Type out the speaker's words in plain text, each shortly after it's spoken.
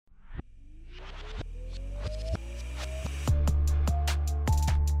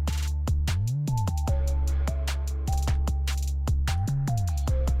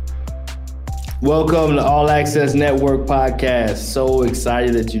Welcome to All Access Network Podcast. So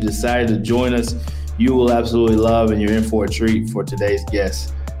excited that you decided to join us. You will absolutely love, and you're in for a treat for today's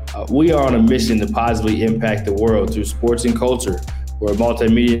guest. We are on a mission to positively impact the world through sports and culture. We're a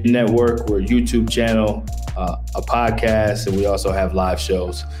multimedia network, we're a YouTube channel, a podcast, and we also have live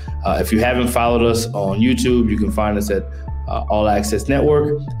shows. If you haven't followed us on YouTube, you can find us at All Access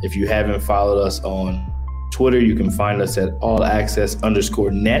Network. If you haven't followed us on Twitter, you can find us at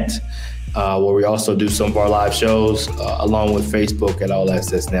allaccess_net. Where we also do some of our live shows along with Facebook at All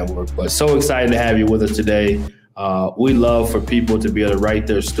Access Network. But so excited to have you with us today. We love for people to be able to write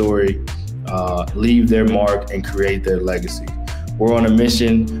their story, leave their mark, and create their legacy. We're on a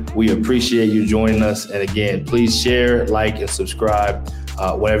mission. We appreciate you joining us. And again, please share, like, and subscribe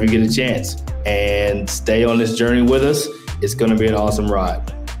whenever you get a chance. And stay on this journey with us. It's going to be an awesome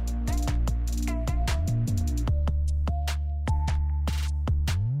ride.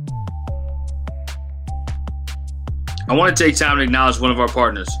 I want to take time to acknowledge one of our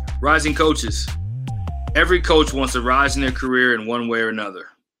partners, Rising Coaches. Every coach wants to rise in their career in one way or another.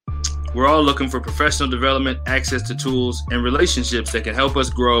 We're all looking for professional development, access to tools, and relationships that can help us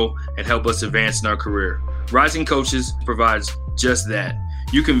grow and help us advance in our career. Rising Coaches provides just that.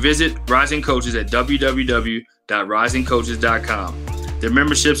 You can visit Rising Coaches at www.risingcoaches.com. Their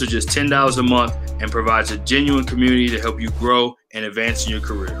memberships are just $10 a month and provides a genuine community to help you grow and advance in your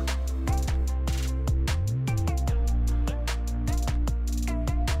career.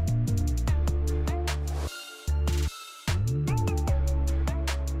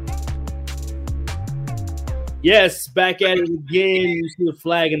 Yes, back at it again. You see the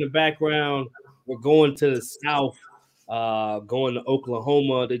flag in the background. We're going to the South, going to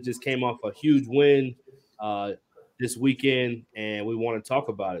Oklahoma. They just came off a huge win this weekend, and we want to talk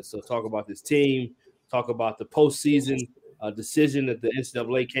about it. So talk about this team, talk about the postseason decision that the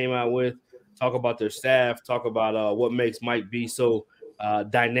NCAA came out with, talk about their staff, talk about what makes Mike B so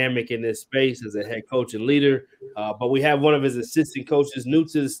dynamic in this space as a head coach and leader. But we have one of his assistant coaches new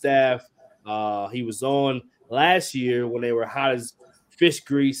to the staff. He was on last year when they were hot as fish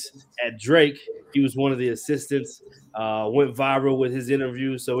grease at Drake. He was one of the assistants, went viral with his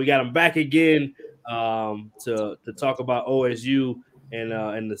interview. So we got him back again to talk about OSU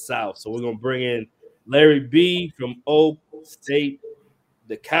and the South. So we're going to bring in Larry B. from Oak State,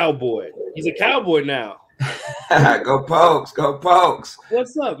 the Cowboy. He's a Cowboy now. Go Pokes, go Pokes.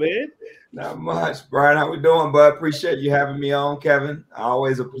 What's up, man? Not much. Brian, how we doing, bud? Appreciate you having me on, Kevin.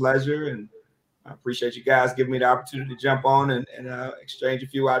 Always a pleasure, and I appreciate you guys giving me the opportunity to jump on and exchange a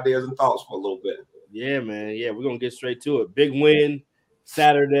few ideas and thoughts for a little bit. Yeah, man. Yeah, we're going to get straight to it. Big win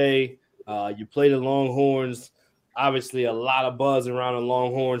Saturday. You played the Longhorns. Obviously, a lot of buzz around the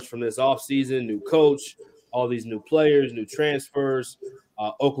Longhorns from this offseason. New coach, all these new players, new transfers.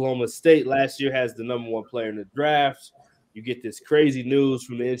 Oklahoma State last year has the number one player in the draft. You get this crazy news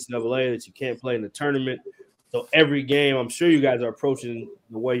from the NCAA that you can't play in the tournament. So every game, I'm sure you guys are approaching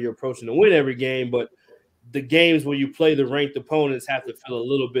the way you're approaching to win every game, but the games where you play the ranked opponents have to feel a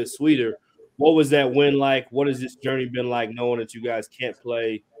little bit sweeter. What was that win like? What has this journey been like knowing that you guys can't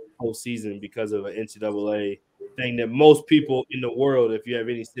play postseason because of an NCAA thing that most people in the world, if you have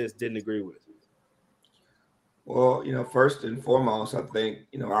any sense, didn't agree with? Well, first and foremost, I think,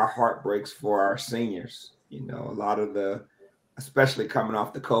 our heart breaks for our seniors. A lot of especially coming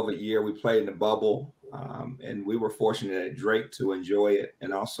off the COVID year, we played in the bubble. And we were fortunate at Drake to enjoy it.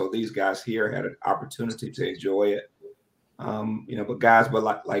 And also these guys here had an opportunity to enjoy it. But guys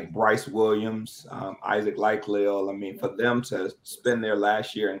like Bryce Williams, Isaac Likely, for them to spend their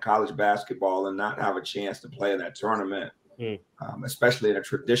last year in college basketball and not have a chance to play in that tournament, especially in a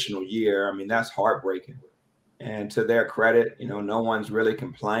traditional year, that's heartbreaking. And to their credit, no one's really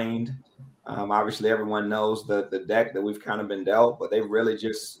complained. Obviously, everyone knows the deck that we've kind of been dealt, but they really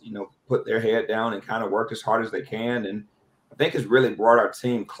just, put their head down and kind of worked as hard as they can. And I think it's really brought our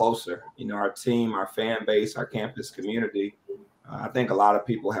team closer, our team, our fan base, our campus community. I think a lot of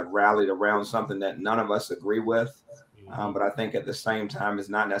people have rallied around something that none of us agree with. But I think at the same time, it's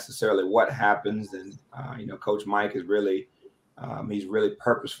not necessarily what happens. And, Coach Mike is really he's really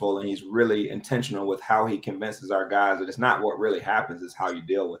purposeful and he's really intentional with how he convinces our guys that it's not what really happens, it's how you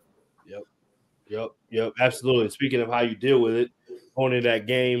deal with it. Yep, absolutely. Speaking of how you deal with it, going into that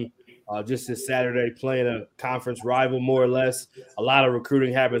game just this Saturday, playing a conference rival more or less. A lot of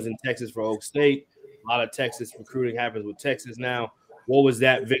recruiting happens in Texas for Oak State. A lot of Texas recruiting happens with Texas now. What was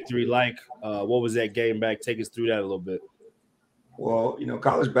that victory like? What was that game back? Take us through that a little bit. Well,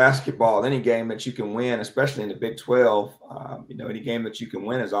 college basketball, any game that you can win, especially in the Big 12, any game that you can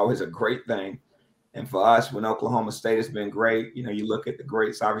win is always a great thing. And for us, when Oklahoma State has been great, you know, you look at the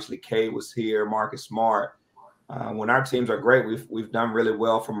greats. Obviously, Cade was here, Marcus Smart. When our teams are great, we've done really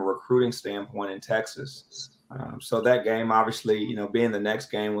well from a recruiting standpoint in Texas. So that game, obviously, you know, being the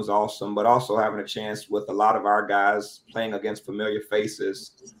next game was awesome, but also having a chance with a lot of our guys playing against familiar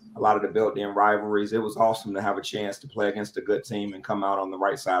faces, a lot of the built-in rivalries. It was awesome to have a chance to play against a good team and come out on the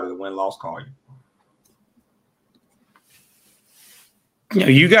right side of the win-loss column. You know,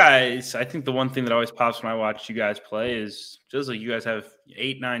 you guys, I think the one thing that always pops when I watch you guys play is feels like you guys have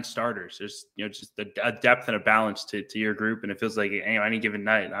 8-9 starters. There's, you know, just a depth and a balance to your group. And it feels like, you know, any given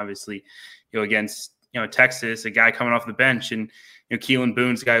night, obviously, you know, against, you know, Texas, a guy coming off the bench, and, you know, Keelan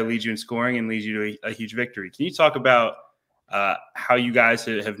Boone's a guy who leads you in scoring and leads you to a huge victory. Can you talk about how you guys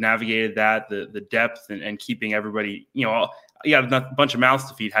have navigated that, the depth and keeping everybody, you know, you have a bunch of mouths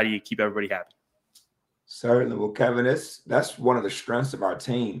to feed. How do you keep everybody happy? Certainly. Well, Kevin, that's one of the strengths of our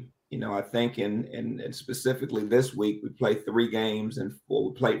team. You know, I think in specifically this week, we played 3 games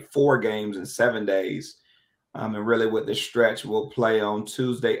we played 4 games in 7 days. And really with this stretch, we'll play on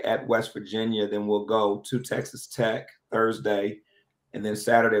Tuesday at West Virginia. Then we'll go to Texas Tech Thursday. And then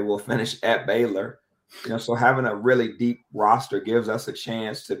Saturday, we'll finish at Baylor. You know, so having a really deep roster gives us a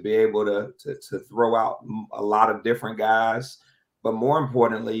chance to be able to throw out a lot of different guys. But more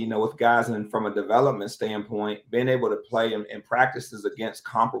importantly, you know, with guys and from a development standpoint, being able to play in practices against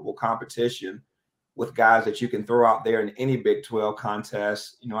comparable competition with guys that you can throw out there in any Big 12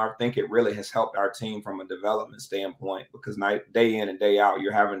 contest, you know, I think it really has helped our team from a development standpoint, because day in and day out,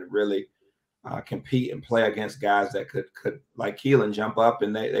 you're having to really compete and play against guys that could like Keelan, jump up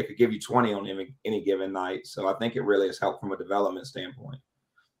and they could give you 20 on any given night. So I think it really has helped from a development standpoint.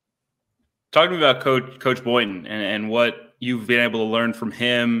 Talk to me about Coach Boynton and what you've been able to learn from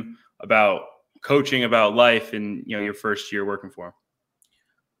him about coaching, about life, and, you know, your first year working for him.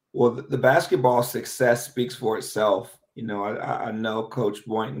 Well, the basketball success speaks for itself. You know, I know Coach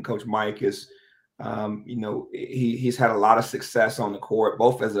Boynton, Coach Mike is, you know, he's had a lot of success on the court,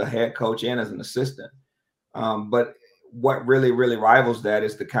 both as a head coach and as an assistant. But what really, really rivals that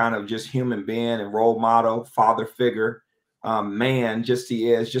is the kind of just human being and role model, father figure, man, just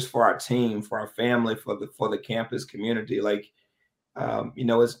he is, just for our team, for our family, for the campus community. Like, you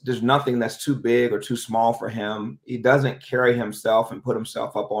know, there's nothing that's too big or too small for him. He doesn't carry himself and put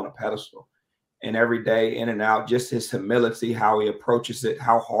himself up on a pedestal. And every day in and out, just his humility, how he approaches it,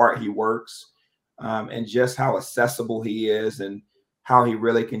 how hard he works, and just how accessible he is, and how he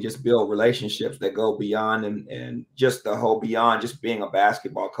really can just build relationships that go beyond and just the whole beyond just being a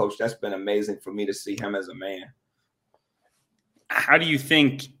basketball coach. That's been amazing for me to see him as a man. How do you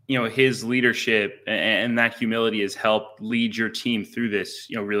think, you know, his leadership and that humility has helped lead your team through this,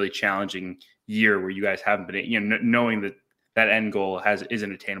 you know, really challenging year where you guys haven't been, you know, knowing that end goal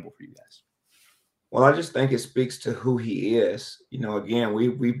isn't attainable for you guys? Well, I just think it speaks to who he is. You know, again,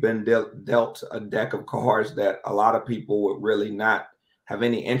 we've been dealt a deck of cards that a lot of people would really not have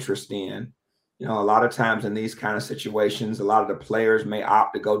any interest in. You know, a lot of times in these kind of situations, a lot of the players may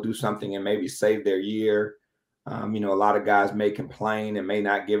opt to go do something and maybe save their year. You know, a lot of guys may complain and may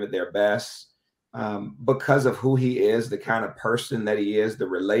not give it their best because of who he is, the kind of person that he is, the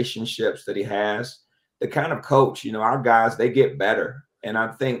relationships that he has, the kind of coach. You know, our guys, they get better. And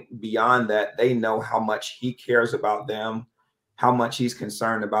I think beyond that, they know how much he cares about them, how much he's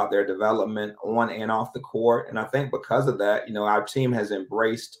concerned about their development on and off the court. And I think because of that, you know, our team has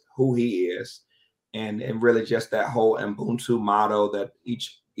embraced who he is, and really just that whole Ubuntu motto that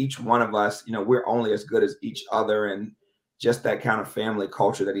each one of us, you know, we're only as good as each other. And just that kind of family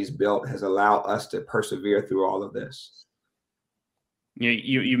culture that he's built has allowed us to persevere through all of this.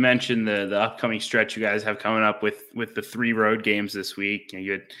 You mentioned the upcoming stretch you guys have coming up with the 3 road games this week.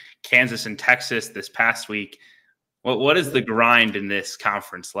 You had Kansas and Texas this past week. What is the grind in this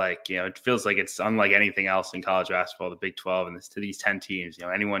conference like? You know, it feels like it's unlike anything else in college basketball, the Big 12, and to these 10 teams. You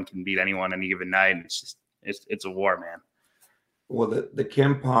know, anyone can beat anyone any given night, and it's a war, man. Well, the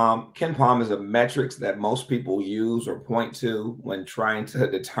KenPom is a metrics that most people use or point to when trying to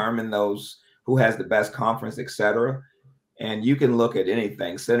determine those who has the best conference, et cetera. And you can look at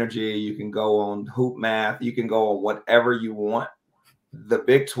anything, Synergy, you can go on Hoop Math, you can go on whatever you want. The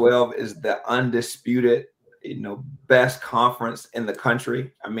Big 12 is the undisputed, you know, best conference in the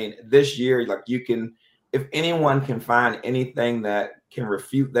country. I mean, this year, like, you can, if anyone can find anything that can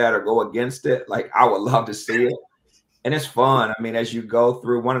refute that or go against it, like, I would love to see it. And it's fun. I mean, as you go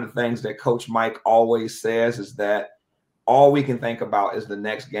through, one of the things that Coach Mike always says is that all we can think about is the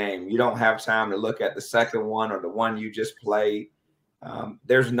next game. You don't have time to look at the second one or the one you just played.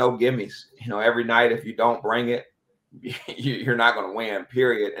 There's no gimmies. You know, every night, if you don't bring it, you're not going to win,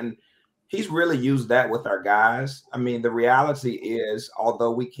 period. And he's really used that with our guys. I mean, the reality is,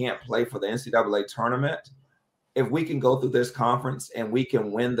 although we can't play for the NCAA tournament, if we can go through this conference and we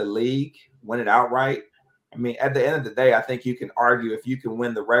can win the league, win it outright, I mean, at the end of the day, I think you can argue if you can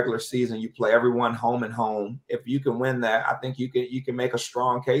win the regular season, you play everyone home and home. If you can win that, I think you can make a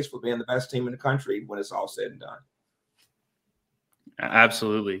strong case for being the best team in the country when it's all said and done.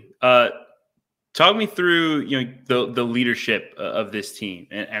 Absolutely. Talk me through, the leadership of this team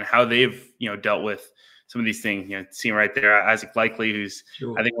and how they've, dealt with some of these things. Seeing right there, Isaac Likely, who's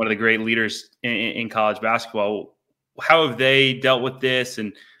Sure. I think one of the great leaders in college basketball. How have they dealt with this,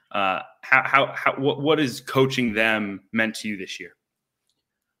 and what is coaching them meant to you this year?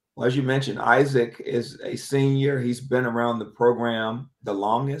 Well, as you mentioned, Isaac is a senior. He's been around the program the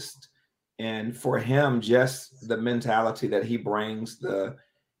longest, and for him, just the mentality that he brings,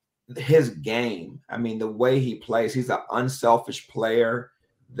 his game. I mean, the way he plays, he's an unselfish player.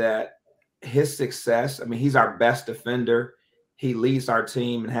 That his success, I mean, he's our best defender. He leads our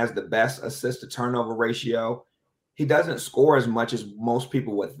team and has the best assist to turnover ratio. He doesn't score as much as most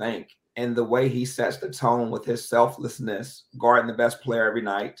people would think. And the way he sets the tone with his selflessness, guarding the best player every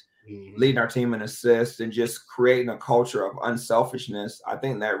night, leading our team in assists, and just creating a culture of unselfishness, I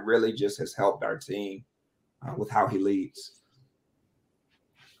think that really just has helped our team with how he leads.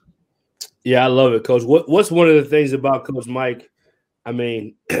 Yeah, I love it, Coach. What's one of the things about Coach Mike? I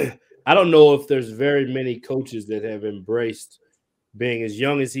mean, I don't know if there's very many coaches that have embraced being as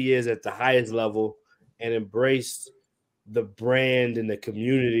young as he is at the highest level and embraced the brand and the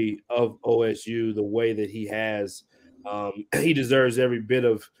community of OSU the way that he has. He deserves every bit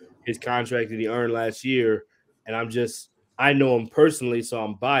of his contract that he earned last year. And I know him personally, so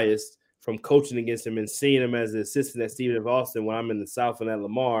I'm biased from coaching against him and seeing him as the assistant at Stephen F. Austin when I'm in the South and at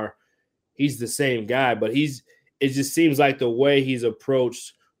Lamar. He's the same guy, but it just seems like the way he's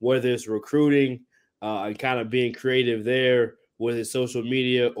approached, whether it's recruiting and kind of being creative there with his social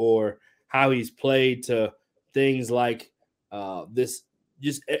media, or how he's played to things like this.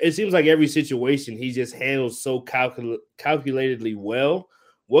 Just it seems like every situation he just handles so calculatedly well.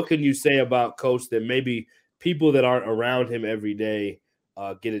 What can you say about Coach that maybe people that aren't around him every day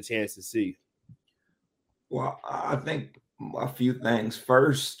get a chance to see? Well, I think a few things.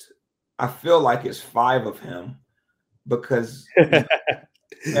 First, I feel like it's 5 of him because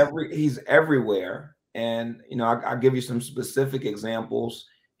he's everywhere. And, I'll give you some specific examples.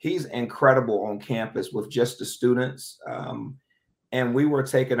 He's incredible on campus with just the students. And we were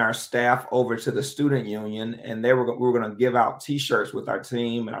taking our staff over to the student union, and we were going to give out T-shirts with our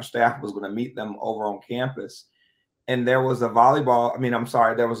team, and our staff was going to meet them over on campus. And there was there was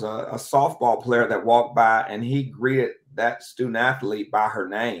a softball player that walked by, and he greeted that student athlete by her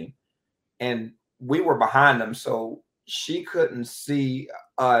name. And we were behind them, so she couldn't see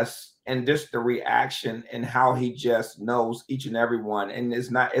us, and just the reaction and how he just knows each and every one. And it's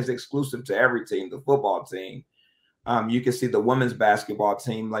not as exclusive to every team, the football team. You can see the women's basketball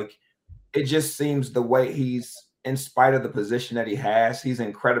team. Like, it just seems the way he's, in spite of the position that he has, he's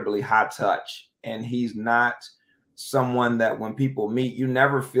incredibly high touch. And he's not someone that when people meet, you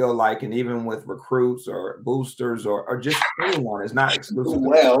never feel like, and even with recruits or boosters or just anyone, it's not exclusive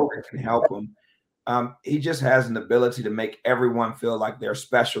that can help him. He just has an ability to make everyone feel like they're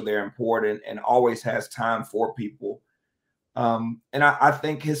special, they're important, and always has time for people. And I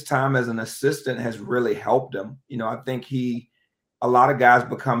think his time as an assistant has really helped him. I think a lot of guys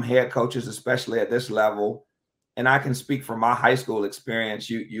become head coaches, especially at this level. And I can speak from my high school experience.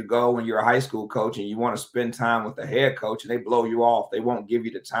 You go when you're a high school coach and you want to spend time with the head coach, and they blow you off. They won't give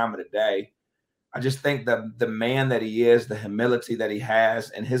you the time of the day. I just think the man that he is, the humility that he has,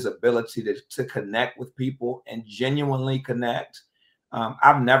 and his ability to connect with people and genuinely connect.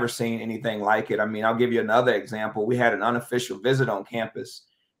 I've never seen anything like it. I mean, I'll give you another example. We had an unofficial visit on campus,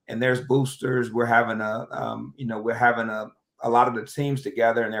 and there's boosters. We're having a lot of the teams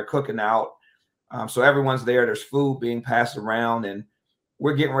together, and they're cooking out. So everyone's there. There's food being passed around, and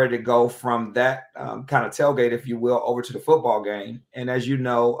we're getting ready to go from that kind of tailgate, if you will, over to the football game. And as you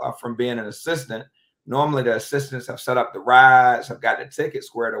know, from being an assistant, normally the assistants have set up the rides, have got the ticket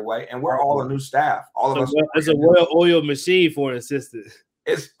squared away, and we're all a new staff. All of us. It's a well-oiled machine for an assistant.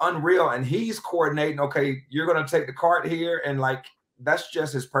 It's unreal. And he's coordinating, okay, you're going to take the cart here. And that's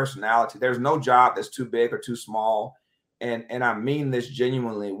just his personality. There's no job that's too big or too small. And I mean this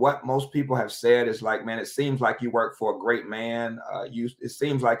genuinely. What most people have said is like, man, it seems like you work for a great man. It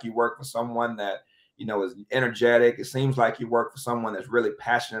seems like you work for someone that, is energetic. It seems like you work for someone that's really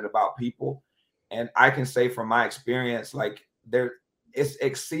passionate about people. And I can say from my experience, like it's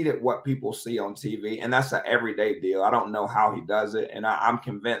exceeded what people see on TV, and that's an everyday deal. I don't know how he does it, and I'm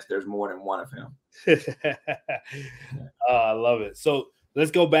convinced there's more than one of him. I love it. So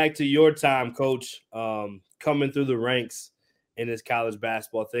let's go back to your time, Coach, coming through the ranks in this college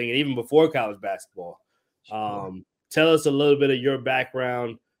basketball thing, and even before college basketball. Tell us a little bit of your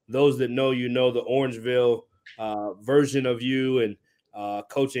background. Those that know you know the Orangeville version of you, and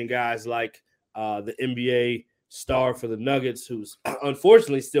coaching guys like the NBA star for the Nuggets, who's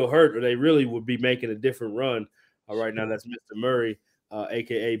unfortunately still hurt, or they really would be making a different run right now. That's Mr. Murray,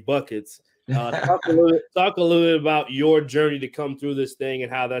 aka Buckets. Talk a little bit about your journey to come through this thing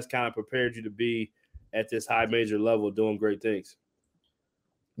and how that's kind of prepared you to be at this high major level doing great things.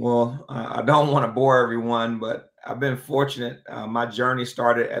 Well, I don't want to bore everyone, but I've been fortunate. My journey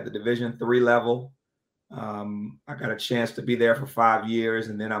started at the Division III level. I got a chance to be there for 5 years,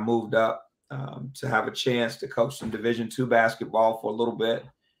 and then I moved up to have a chance to coach some Division II basketball for a little bit.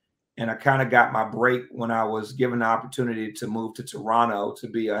 And I kind of got my break when I was given the opportunity to move to Toronto to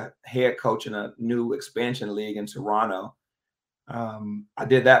be a head coach in a new expansion league in Toronto. I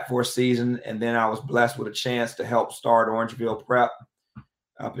did that for a season, and then I was blessed with a chance to help start Orangeville Prep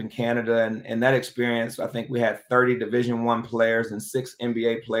up in Canada. And that experience, I think we had 30 Division I players and 6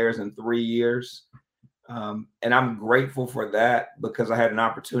 NBA players in 3 years. And I'm grateful for that because I had an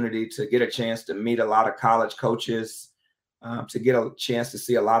opportunity to get a chance to meet a lot of college coaches, to get a chance to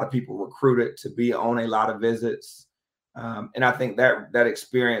see a lot of people recruited, to be on a lot of visits. And I think that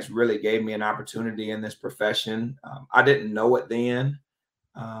experience really gave me an opportunity in this profession. I didn't know it then.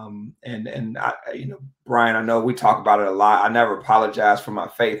 And I, Brian, I know we talk about it a lot. I never apologize for my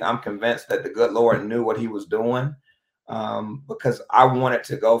faith. I'm convinced that the good Lord knew what he was doing, because I wanted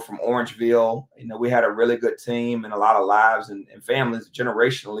to go from Orangeville. We had a really good team, and a lot of lives and families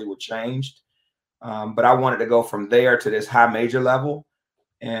generationally were changed. But I wanted to go from there to this high major level.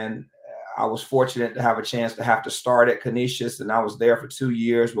 And I was fortunate to have a chance to have to start at Canisius, and I was there for 2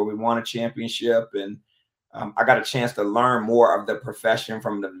 years where we won a championship. And I got a chance to learn more of the profession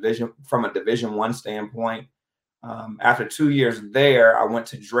from a Division I standpoint. After 2 years there, I went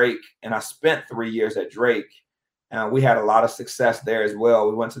to Drake, and I spent 3 years at Drake. We had a lot of success there as well.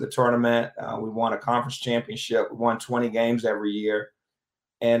 We went to the tournament. We won a conference championship. We won 20 games every year.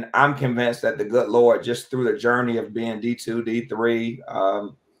 And I'm convinced that the good Lord, just through the journey of being D2, D3,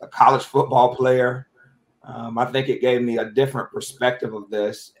 a college football player, I think it gave me a different perspective of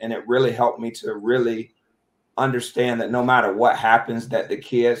this. And it really helped me to really understand that no matter what happens, that the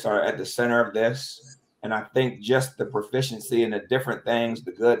kids are at the center of this. And I think just the proficiency in the different things,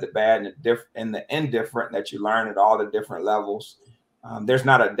 the good, the bad, and the indifferent that you learn at all the different levels. There's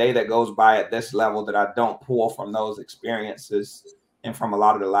not a day that goes by at this level that I don't pull from those experiences and from a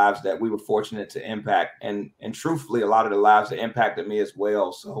lot of the lives that we were fortunate to impact. And truthfully, a lot of the lives that impacted me as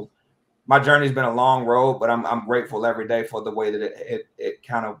well. So my journey's been a long road, but I'm grateful every day for the way that it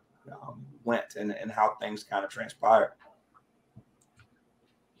kind of went and how things kind of transpired.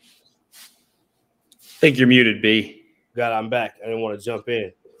 I think you're muted, B. God, I'm back. I didn't want to jump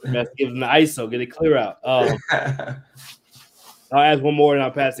in. Let's give him the ISO, get it clear out. I'll ask one more and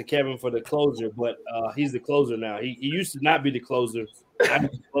I'll pass to Kevin for the closer, but he's the closer now. He used to not be the closer. I'm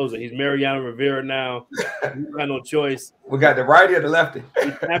the closer. He's Mariano Rivera now. You got no choice. We got the righty or the lefty?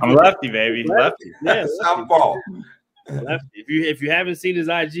 I'm lefty, baby. Lefty. Yeah, softball. Lefty. If you haven't seen his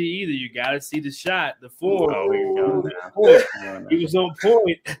IG either, you got to see the shot, the form. Oh, here we go. He was on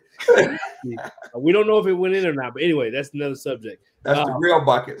point. We don't know if it went in or not, but anyway, that's another subject. That's the real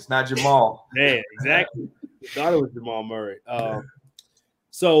buckets, not Jamal. Man, exactly. Thought it was Jamal Murray.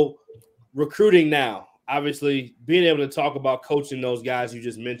 So recruiting now, obviously being able to talk about coaching those guys you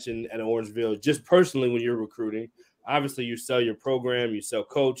just mentioned at Orangeville, just personally when you're recruiting, obviously you sell your program, you sell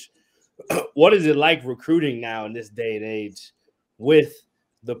coach. What is it like recruiting now in this day and age with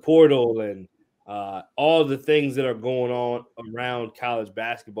the portal and all the things that are going on around college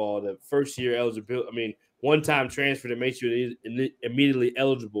basketball, the first year eligibility, one-time transfer that makes you immediately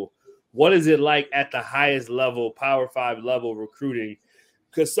eligible. What is it like at the highest level, Power 5 level recruiting?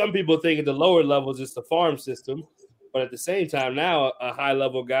 Because some people think at the lower levels it's the farm system, but at the same time now a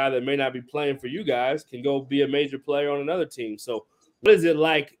high-level guy that may not be playing for you guys can go be a major player on another team. So what is it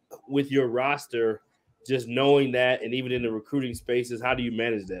like with your roster, just knowing that, and even in the recruiting spaces, how do you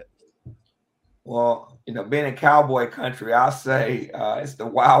manage that? Well, being in cowboy country, I'll say it's the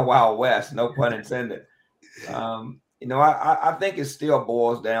wild, wild west, no pun intended. I think it still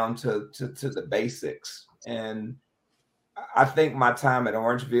boils down to the basics. And I think my time at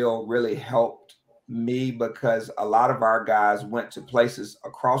Orangeville really helped me because a lot of our guys went to places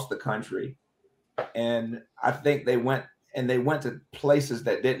across the country. And I think they went and they went to places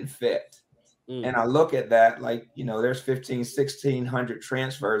that didn't fit. And I look at that like, you know, there's 1,600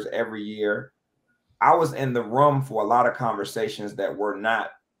 transfers every year. I was in the room for a lot of conversations that were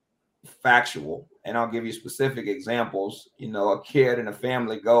not factual. And I'll give you specific examples. You know, a kid and a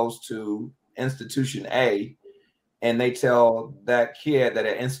family goes to institution A, and they tell that kid that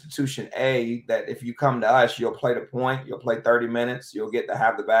at institution A that if you come to us, you'll play the point, you'll play 30 minutes, you'll get to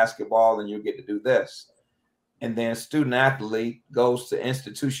have the basketball, and you'll get to do this. And then student athlete goes to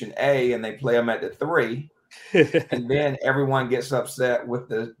institution A and they play them at the 3. And then everyone gets upset with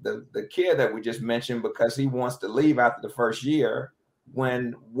the kid that we just mentioned because he wants to leave after the first year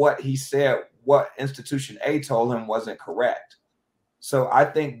when what he said, what institution A told him wasn't correct. So I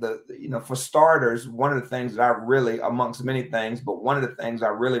think for starters, one of the things that I really, amongst many things, but one of the things I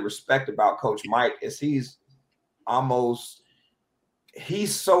really respect about Coach Mike is he's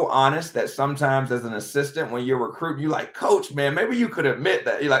so honest that sometimes as an assistant, when you're recruiting, you're like, Coach, man, maybe you could admit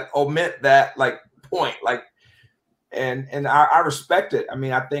that. You like omit that like point, like, and I respect it. I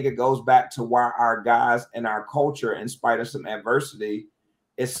mean, I think it goes back to why our guys and our culture, in spite of some adversity,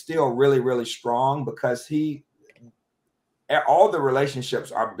 is still really, really strong because all the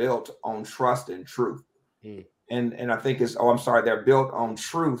relationships are built on trust and truth. And I think they're built on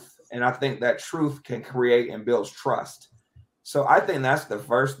truth. And I think that truth can create and builds trust. So I think that's the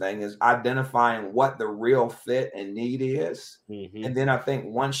first thing, is identifying what the real fit and need is. And then I think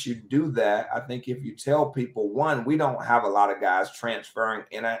once you do that, I think if you tell people, one, we don't have a lot of guys transferring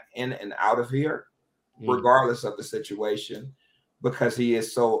in and out of here, regardless of the situation, because he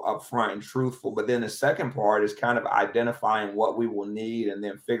is so upfront and truthful. But then the second part is kind of identifying what we will need and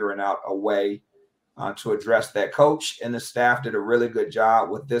then figuring out a way to address that. Coach and the staff did a really good job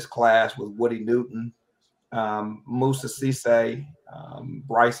with this class, with Woody Newton, Musa Cisse,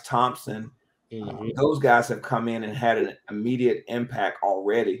 Bryce Thompson. Those guys have come in and had an immediate impact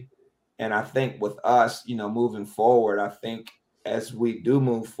already. And I think with us, moving forward, I think as we do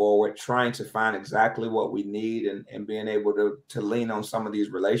move forward, trying to find exactly what we need and being able to lean on some of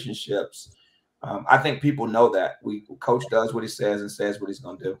these relationships. I think people know that Coach does what he says and says what he's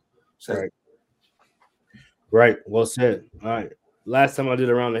going to do. Right. Well said. All right. Last time I did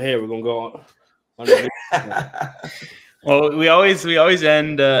around the head, we're going to go on. Well, we always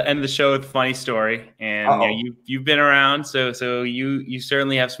end the show with a funny story, and you've been around, so you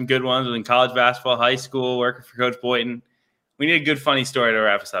certainly have some good ones in college basketball, high school, working for Coach Boynton. We need a good funny story to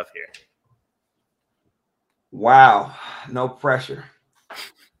wrap us up here. Wow, no pressure.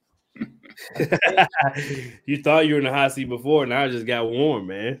 You thought you were in the hot seat before, now it just got warm,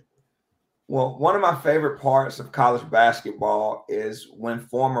 man. Well, one of my favorite parts of college basketball is when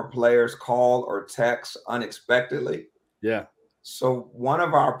former players call or text unexpectedly. Yeah. So one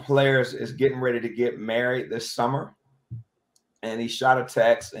of our players is getting ready to get married this summer, and he shot a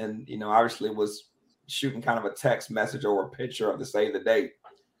text and, obviously was shooting kind of a text message or a picture of to say the date.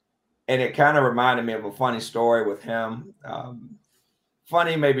 And it kind of reminded me of a funny story with him.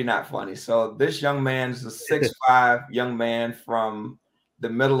 Funny, maybe not funny. So this young man is a 6'5" young man from the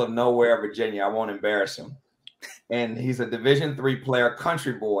middle of nowhere, Virginia. I won't embarrass him. And he's a Division III player,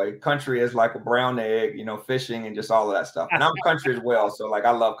 country boy. Country is like a brown egg, fishing and just all of that stuff. And I'm country as well. So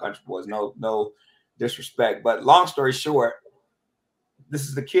I love country boys, no disrespect. But long story short, this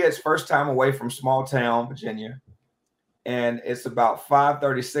is the kid's first time away from small town, Virginia. And it's about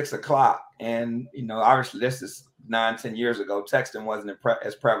 5:30, 6 o'clock. And, obviously this is 9-10 years ago. Texting wasn't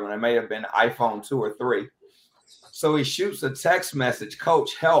as prevalent. It may have been iPhone 2 or 3. So he shoots a text message,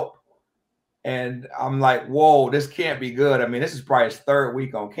 Coach, help. And I'm like, whoa, this can't be good. I mean, this is probably his third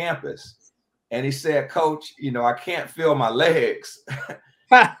week on campus. And he said, Coach, I can't feel my legs.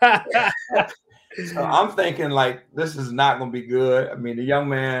 So I'm thinking like, this is not going to be good. I mean, the young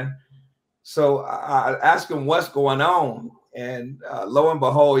man. So I asked him what's going on. And lo and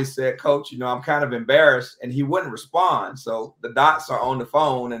behold, he said, Coach, I'm kind of embarrassed. And he wouldn't respond. So the dots are on the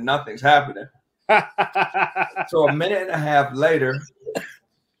phone and nothing's happening. So a minute and a half later,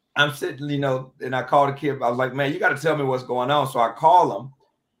 I'm sitting, and I called the kid. I was like, man, you got to tell me what's going on. So I call him,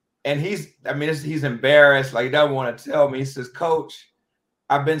 and he's embarrassed. Like, he doesn't want to tell me. He says, Coach,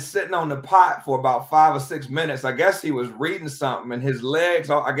 I've been sitting on the pot for about 5 or 6 minutes. I guess he was reading something, and his legs,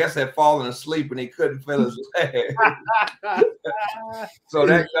 I guess, had fallen asleep, and he couldn't feel his legs. So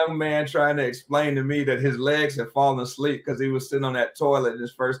that young man trying to explain to me that his legs had fallen asleep because he was sitting on that toilet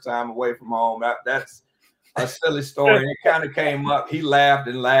his first time away from home. That's a silly story. And it kind of came up. He laughed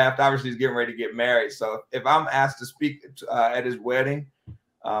and laughed. Obviously, he's getting ready to get married. So if I'm asked to speak at his wedding,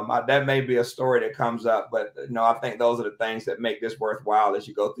 That may be a story that comes up, but I think those are the things that make this worthwhile as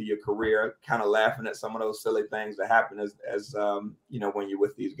you go through your career, kind of laughing at some of those silly things that happen as when you're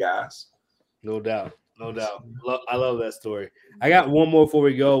with these guys. No doubt. I love that story. I got one more before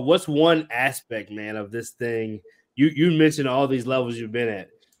we go. What's one aspect, man, of this thing? You mentioned all these levels you've been at.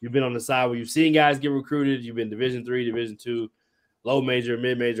 You've been on the side where you've seen guys get recruited. You've been Division III, Division II, low major,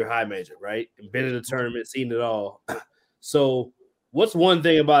 mid major, high major, right? And been in the tournament, seen it all. So what's one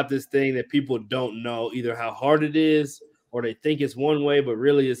thing about this thing that people don't know, either how hard it is or they think it's one way, but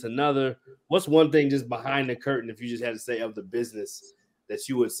really it's another? What's one thing just behind the curtain, if you just had to say, of the business that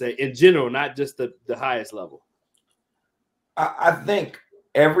you would say in general, not just the highest level? I think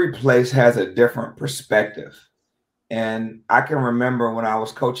every place has a different perspective. And I can remember when I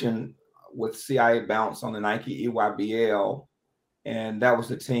was coaching with CIA Bounce on the Nike EYBL, and that was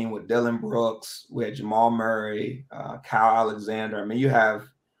the team with Dylan Brooks, we had Jamal Murray, Kyle Alexander. I mean,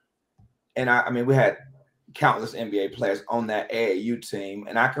 we had countless NBA players on that AAU team.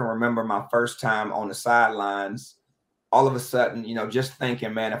 And I can remember my first time on the sidelines, all of a sudden, just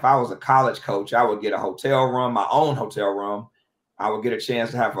thinking, man, if I was a college coach, I would get a hotel room, my own hotel room. I would get a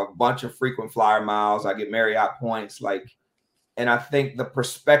chance to have a bunch of frequent flyer miles. I get Marriott points, and I think the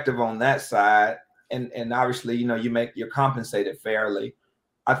perspective on that side, and obviously, you're compensated fairly.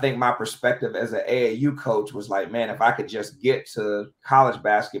 I think my perspective as an AAU coach was like, man, if I could just get to college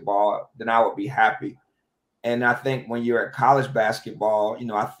basketball, then I would be happy. And I think when you're at college basketball,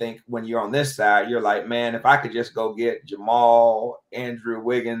 I think when you're on this side, you're like, man, if I could just go get Jamal, Andrew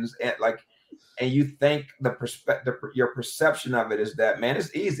Wiggins, and you think your perception of it is that, man,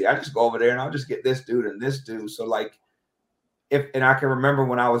 it's easy. I just go over there and I'll just get this dude and this dude. So and I can remember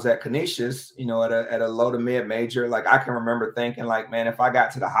when I was at Canisius, at a low to mid major, I can remember thinking man, if I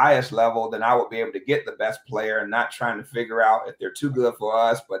got to the highest level, then I would be able to get the best player and not trying to figure out if they're too good for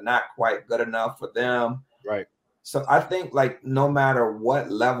us, but not quite good enough for them. Right. So I think no matter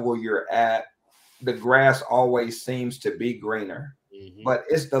what level you're at, the grass always seems to be greener. Mm-hmm. But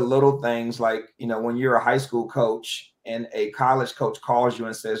it's the little things when you're a high school coach and a college coach calls you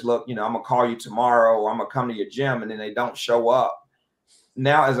and says, look, I'm going to call you tomorrow, or I'm going to come to your gym, and then they don't show up.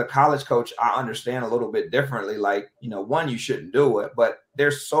 Now, as a college coach, I understand a little bit differently. One, you shouldn't do it, but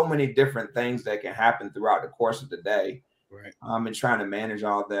there's so many different things that can happen throughout the course of the day. Right. And trying to manage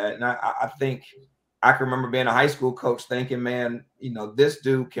all that. And I think I can remember being a high school coach thinking, man, this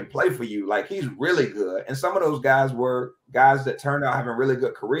dude can play for you. He's really good. And some of those guys were guys that turned out having really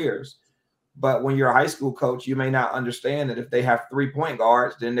good careers. But when you're a high school coach, you may not understand that if they have 3 point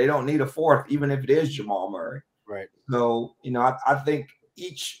guards, then they don't need a fourth, even if it is Jamal Murray. Right. So, I think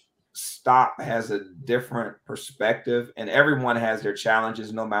each stop has a different perspective, and everyone has their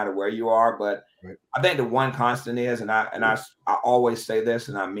challenges no matter where you are. But right. I think the one constant is, and I always say this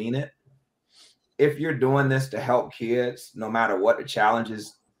and I mean it, if you're doing this to help kids, no matter what the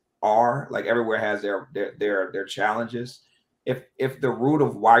challenges are, everywhere has their challenges. If the root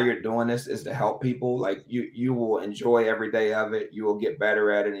of why you're doing this is to help people, you will enjoy every day of it. You will get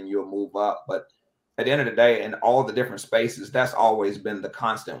better at it and you'll move up. But at the end of the day, in all the different spaces, that's always been the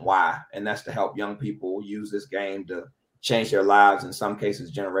constant why. And that's to help young people use this game to change their lives, in some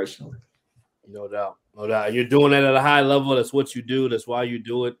cases generationally. No doubt. You're doing that at a high level. That's what you do. That's why you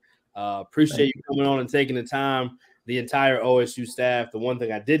do it. Appreciate you coming on and taking the time. The entire OSU staff. The one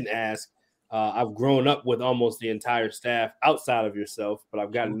thing I didn't ask, I've grown up with almost the entire staff outside of yourself, but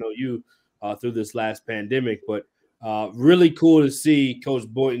I've gotten to know you through this last pandemic. But really cool to see Coach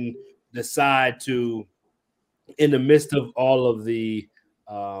Boynton decide to, in the midst of all of the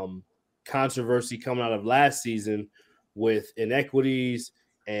controversy coming out of last season with inequities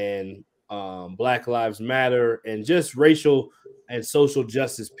and Black Lives Matter and just racial and social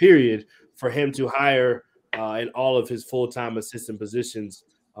justice, period, for him to hire in all of his full-time assistant positions,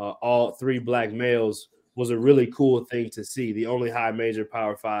 all 3 Black males, was a really cool thing to see. The only high major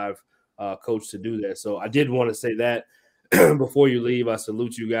Power 5 coach to do that. So I did want to say that before you leave. I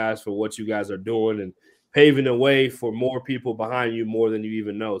salute you guys for what you guys are doing and paving the way for more people behind you, more than you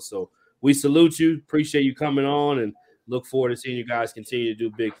even know. So we salute you. Appreciate you coming on and look forward to seeing you guys continue to do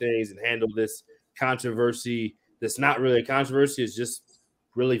big things and handle this controversy. That's not really a controversy. It's just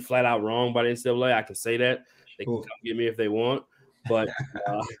really flat out wrong by the NCAA. I can say that. They can come get me if they want. But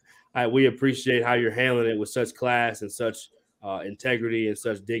we appreciate how you're handling it with such class and such integrity and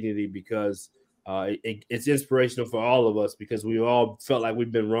such dignity, because it's inspirational for all of us, because we all felt like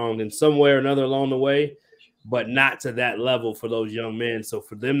we've been wronged in some way or another along the way, but not to that level for those young men. So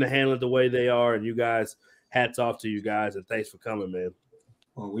for them to handle it the way they are, and you guys, hats off to you guys, and thanks for coming, man.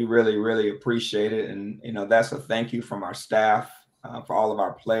 Well, we really, really appreciate it. And, that's a thank you from our staff. for all of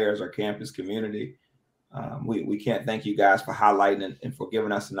our players, our campus community. We can't thank you guys for highlighting and for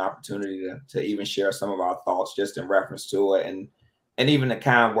giving us an opportunity to even share some of our thoughts just in reference to it, and even the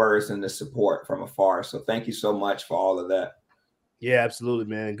kind words and the support from afar. So thank you so much for all of that. Yeah, absolutely,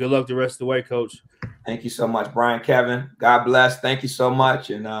 man. Good luck the rest of the way, Coach. Thank you so much, Brian, Kevin. God bless. Thank you so much,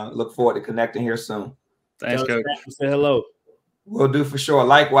 and look forward to connecting here soon. Thanks, Coach. Say hello. We'll do for sure.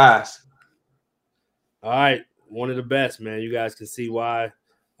 Likewise. All right. One of the best, man. You guys can see why.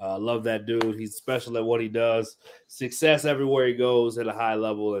 Love that dude. He's special at what he does. Success everywhere he goes at a high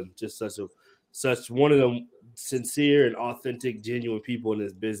level, and just such one of the sincere and authentic, genuine people in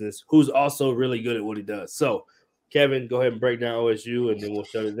this business who's also really good at what he does. So, Kevin, go ahead and break down OSU, and then we'll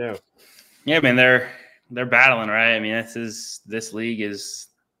shut it down. Yeah, man, they're battling, right? I mean, this league is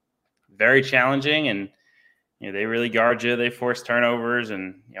very challenging, and they really guard you. They force turnovers,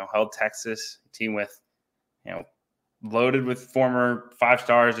 and held Texas, a team with loaded with former 5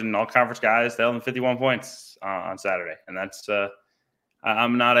 stars and all conference guys. They held them 51 points on Saturday, and that's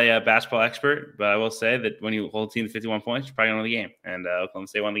I'm not a basketball expert, but I will say that when you hold a team to 51 points, you're probably going to win the game. And Oklahoma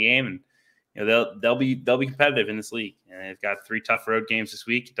State won the game, and they'll be competitive in this league. And they've got 3 tough road games this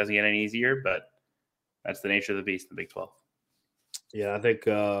week. It doesn't get any easier, but that's the nature of the beast in the Big 12. Yeah, I think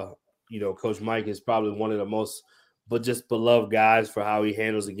Coach Mike is probably one of the most just beloved guys for how he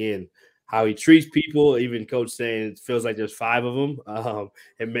handles, again, how he treats people. Even Coach saying it feels like there's 5 of them.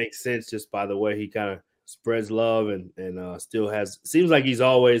 It makes sense just by the way he kind of spreads love and still seems like he's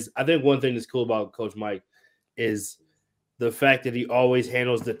always. I think one thing that's cool about Coach Mike is the fact that he always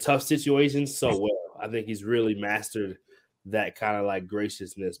handles the tough situations so well. I think he's really mastered that kind of like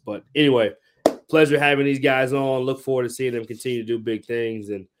graciousness. But anyway, pleasure having these guys on. Look forward to seeing them continue to do big things.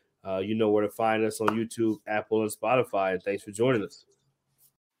 And you know where to find us on YouTube, Apple, and Spotify. And thanks for joining us.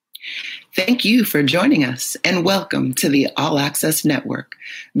 Thank you for joining us, and welcome to the All Access Network.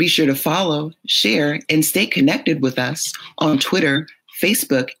 Be sure to follow, share, and stay connected with us on Twitter,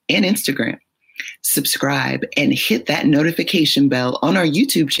 Facebook, and Instagram. Subscribe and hit that notification bell on our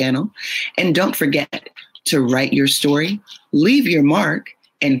YouTube channel. And don't forget to write your story, leave your mark,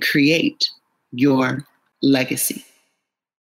 and create your legacy.